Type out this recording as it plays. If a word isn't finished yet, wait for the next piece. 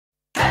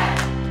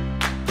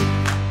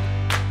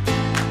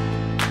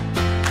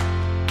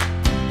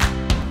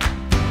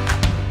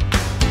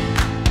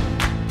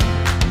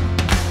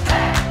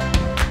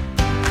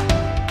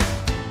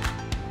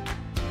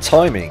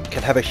Timing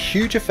can have a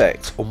huge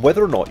effect on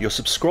whether or not your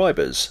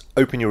subscribers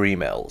open your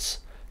emails,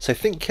 so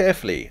think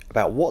carefully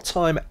about what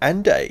time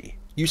and day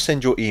you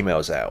send your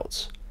emails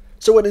out.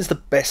 So when is the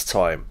best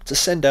time to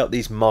send out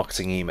these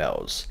marketing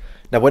emails?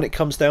 Now when it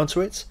comes down to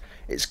it,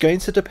 it's going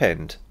to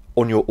depend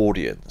on your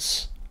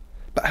audience.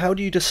 But how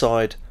do you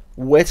decide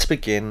where to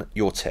begin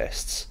your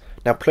tests?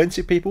 Now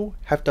plenty of people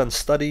have done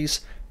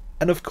studies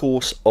and of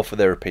course offer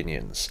their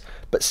opinions,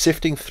 but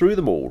sifting through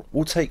them all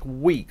will take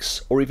weeks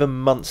or even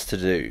months to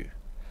do.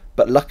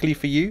 But luckily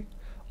for you,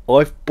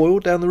 I've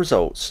boiled down the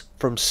results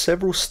from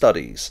several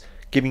studies,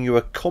 giving you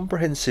a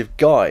comprehensive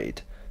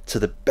guide to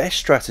the best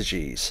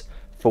strategies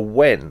for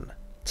when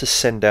to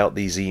send out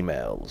these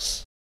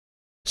emails.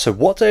 So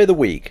what day of the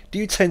week do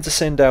you tend to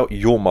send out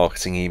your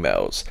marketing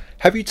emails?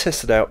 Have you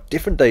tested out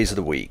different days of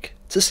the week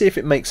to see if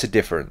it makes a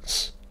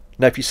difference?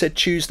 Now if you said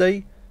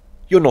Tuesday,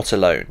 you're not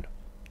alone.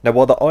 Now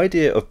while the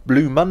idea of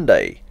Blue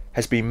Monday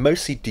has been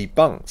mostly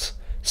debunked,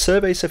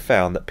 surveys have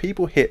found that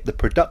people hit the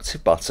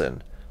productive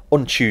button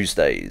on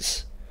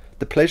Tuesdays.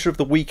 The pleasure of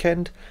the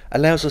weekend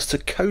allows us to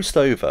coast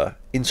over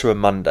into a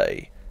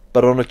Monday,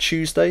 but on a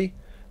Tuesday,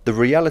 the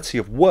reality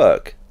of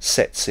work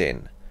sets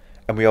in,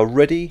 and we are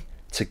ready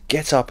to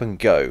get up and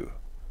go.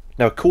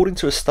 Now according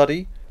to a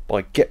study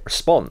by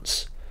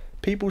GetResponse,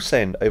 people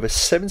send over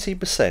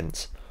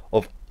 70%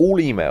 of all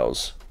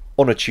emails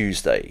on a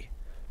Tuesday,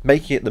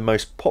 making it the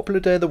most popular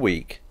day of the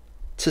week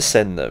to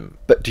send them.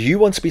 But do you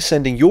want to be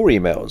sending your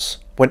emails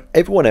when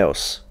everyone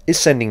else is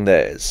sending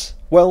theirs?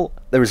 Well,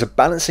 there is a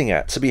balancing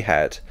act to be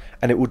had,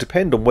 and it will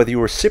depend on whether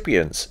your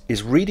recipient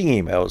is reading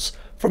emails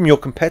from your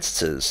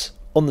competitors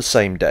on the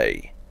same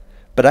day.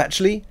 But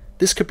actually,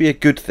 this could be a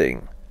good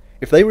thing.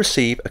 If they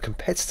receive a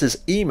competitor's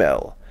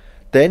email,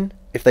 then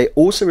if they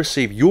also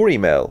receive your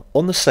email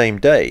on the same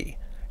day,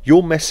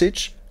 your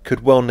message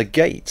could well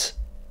negate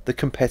the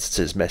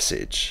competitor's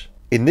message.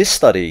 In this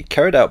study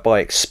carried out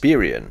by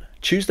Experian,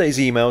 Tuesday's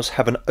emails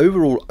have an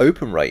overall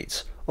open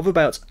rate of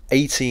about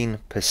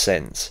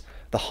 18%,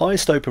 the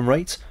highest open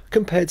rate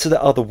compared to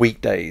the other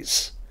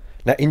weekdays.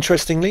 Now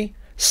interestingly,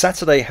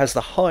 Saturday has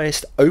the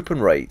highest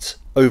open rate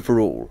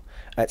overall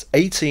at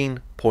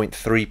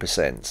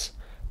 18.3%,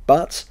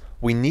 but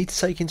we need to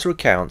take into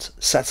account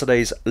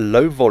Saturday's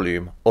low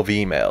volume of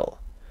email.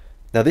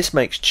 Now this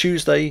makes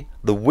Tuesday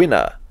the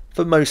winner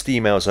for most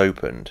emails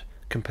opened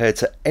compared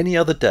to any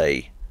other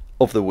day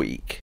of the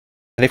week.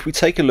 And if we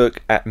take a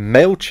look at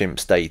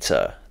MailChimp's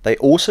data, they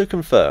also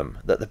confirm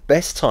that the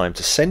best time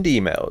to send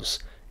emails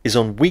is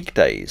on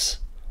weekdays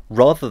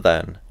rather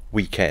than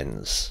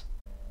weekends.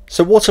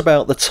 So what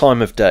about the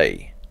time of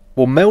day?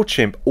 Well,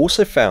 MailChimp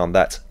also found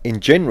that in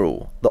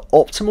general the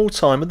optimal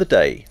time of the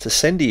day to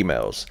send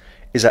emails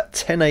is at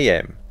 10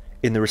 AM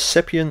in the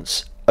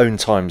recipient's own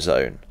time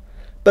zone.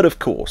 But of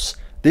course,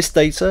 this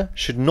data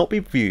should not be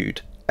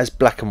viewed as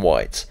black and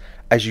white,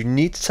 as you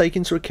need to take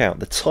into account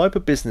the type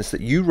of business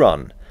that you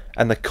run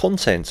and the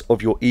content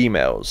of your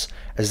emails,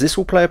 as this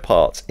will play a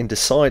part in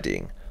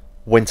deciding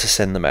when to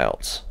send them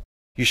out.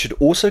 You should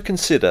also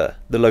consider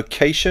the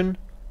location,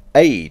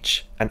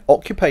 age and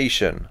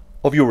occupation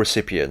of your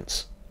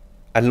recipients.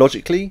 And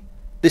logically,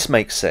 this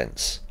makes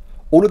sense.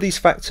 All of these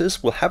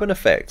factors will have an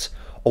effect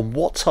on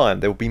what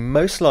time they will be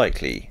most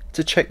likely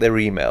to check their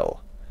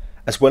email,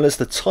 as well as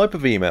the type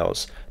of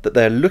emails that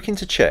they are looking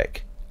to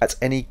check at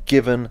any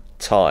given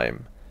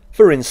time.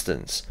 For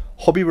instance,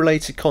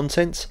 hobby-related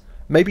content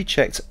may be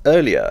checked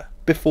earlier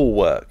before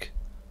work,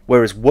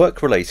 whereas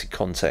work-related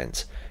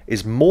content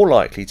is more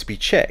likely to be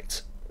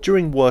checked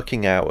during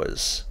working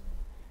hours.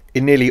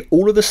 In nearly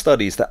all of the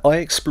studies that I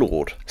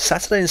explored,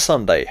 Saturday and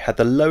Sunday had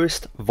the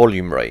lowest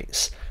volume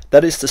rates,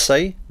 that is to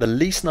say, the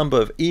least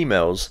number of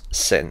emails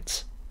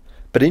sent.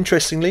 But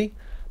interestingly,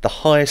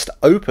 the highest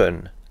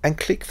open and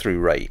click-through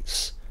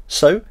rates.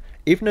 So,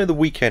 even though the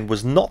weekend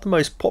was not the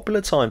most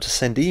popular time to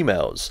send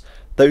emails,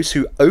 those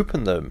who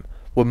opened them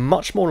were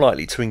much more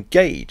likely to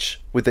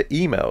engage with the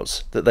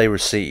emails that they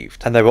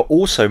received, and they were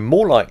also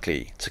more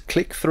likely to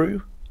click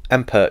through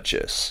and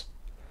purchase.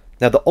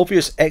 Now the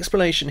obvious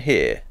explanation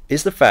here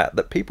is the fact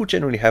that people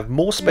generally have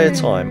more spare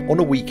time on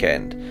a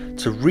weekend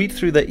to read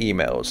through their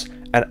emails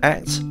and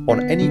act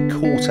on any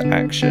call to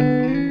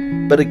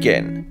action. But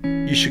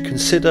again, you should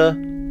consider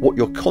what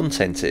your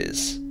content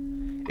is.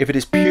 If it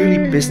is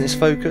purely business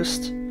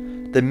focused,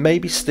 then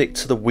maybe stick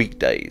to the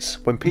weekdays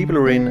when people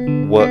are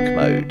in work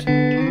mode.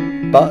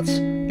 But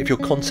if your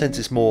content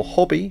is more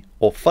hobby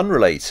or fun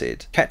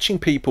related, catching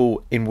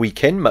people in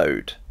weekend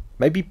mode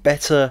may be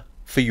better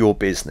for your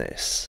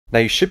business. Now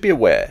you should be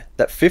aware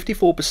that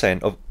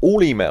 54% of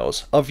all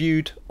emails are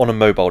viewed on a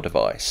mobile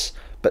device,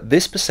 but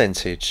this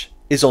percentage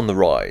is on the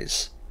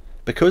rise.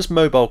 Because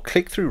mobile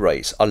click-through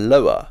rates are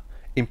lower,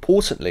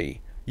 importantly,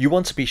 you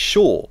want to be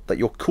sure that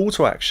your call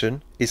to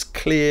action is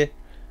clear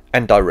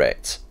and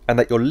direct, and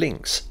that your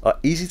links are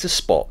easy to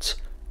spot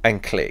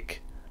and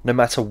click, no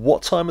matter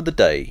what time of the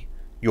day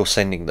you're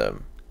sending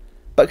them.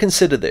 But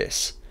consider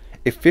this,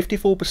 if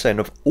 54%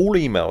 of all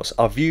emails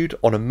are viewed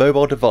on a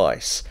mobile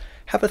device,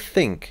 have a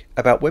think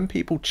about when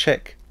people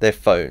check their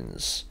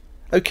phones.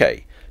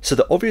 Okay, so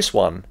the obvious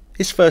one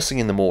is first thing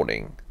in the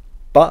morning,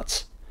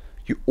 but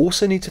you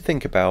also need to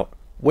think about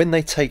when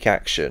they take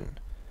action.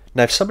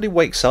 Now, if somebody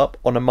wakes up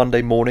on a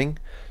Monday morning,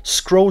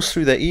 scrolls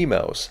through their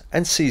emails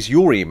and sees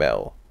your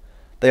email,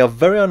 they are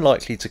very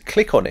unlikely to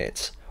click on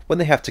it when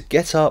they have to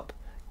get up,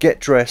 get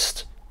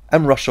dressed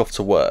and rush off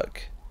to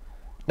work.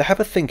 Now have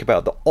a think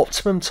about the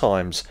optimum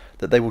times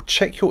that they will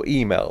check your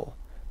email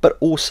but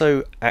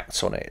also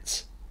act on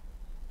it.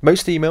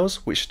 Most emails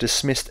which are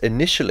dismissed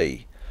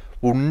initially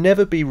will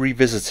never be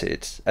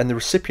revisited, and the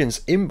recipient's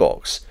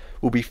inbox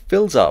will be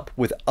filled up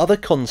with other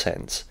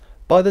content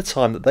by the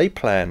time that they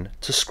plan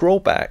to scroll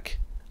back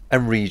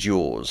and read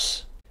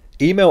yours.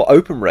 Email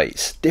open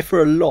rates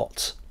differ a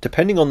lot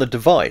depending on the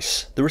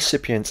device the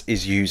recipient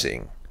is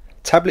using.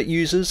 Tablet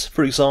users,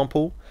 for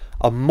example,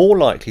 are more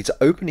likely to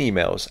open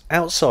emails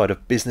outside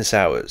of business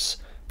hours,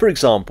 for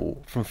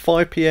example from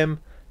 5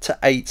 PM to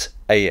 8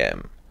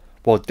 AM,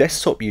 while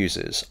desktop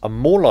users are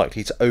more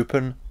likely to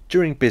open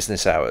during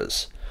business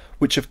hours,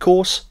 which of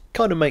course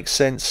kind of makes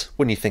sense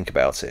when you think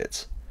about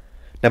it.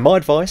 Now my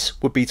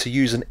advice would be to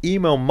use an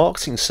email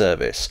marketing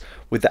service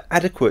with the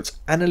adequate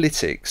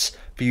analytics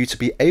for you to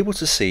be able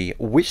to see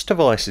which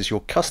devices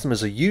your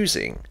customers are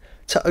using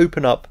to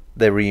open up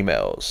their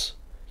emails.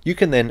 You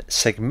can then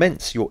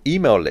segment your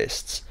email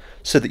lists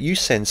so that you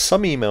send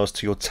some emails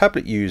to your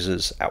tablet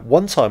users at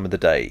one time of the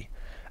day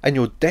and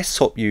your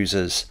desktop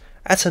users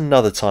at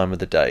another time of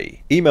the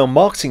day. Email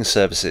marketing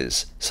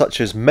services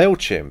such as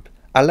MailChimp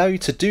allow you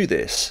to do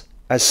this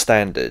as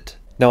standard.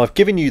 Now I've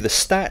given you the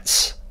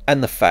stats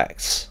and the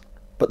facts,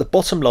 but the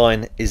bottom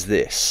line is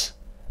this: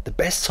 the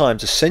best time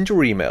to send your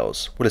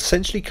emails will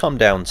essentially come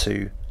down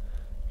to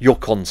your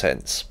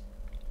content,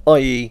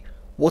 i.e.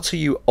 what are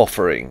you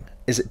offering?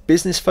 Is it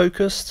business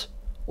focused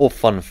or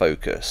fun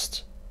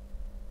focused?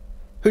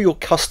 Who your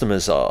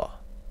customers are,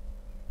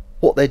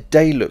 what their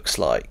day looks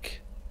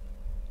like,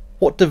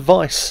 what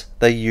device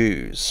they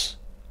use,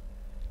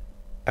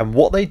 and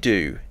what they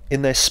do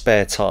in their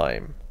spare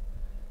time.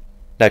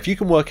 Now if you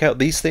can work out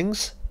these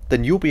things,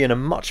 then you'll be in a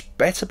much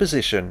better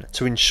position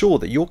to ensure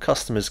that your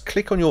customers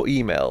click on your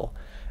email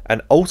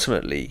and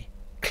ultimately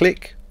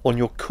click on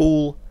your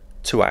call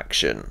to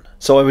action.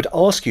 So I would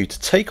ask you to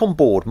take on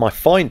board my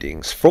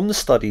findings from the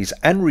studies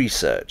and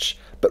research,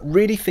 but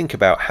really think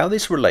about how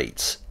this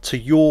relates to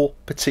your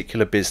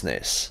particular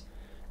business.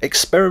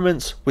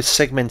 Experiment with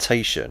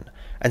segmentation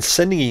and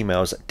sending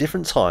emails at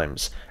different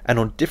times and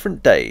on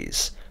different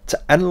days to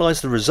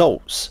analyze the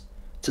results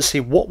to see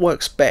what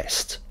works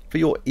best for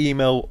your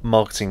email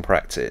marketing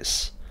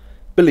practice.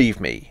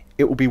 Believe me,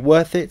 it will be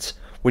worth it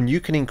when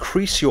you can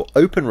increase your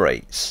open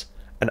rates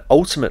and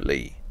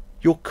ultimately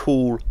your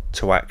call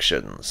to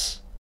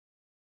actions.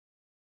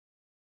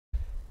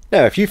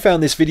 Now if you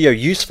found this video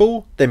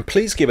useful, then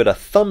please give it a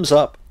thumbs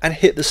up and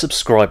hit the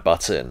subscribe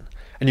button.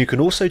 And you can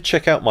also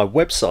check out my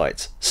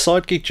website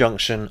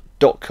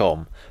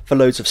sidegigjunction.com for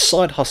loads of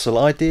side hustle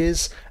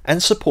ideas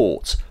and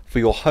support for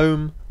your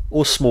home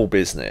or small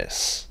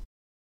business.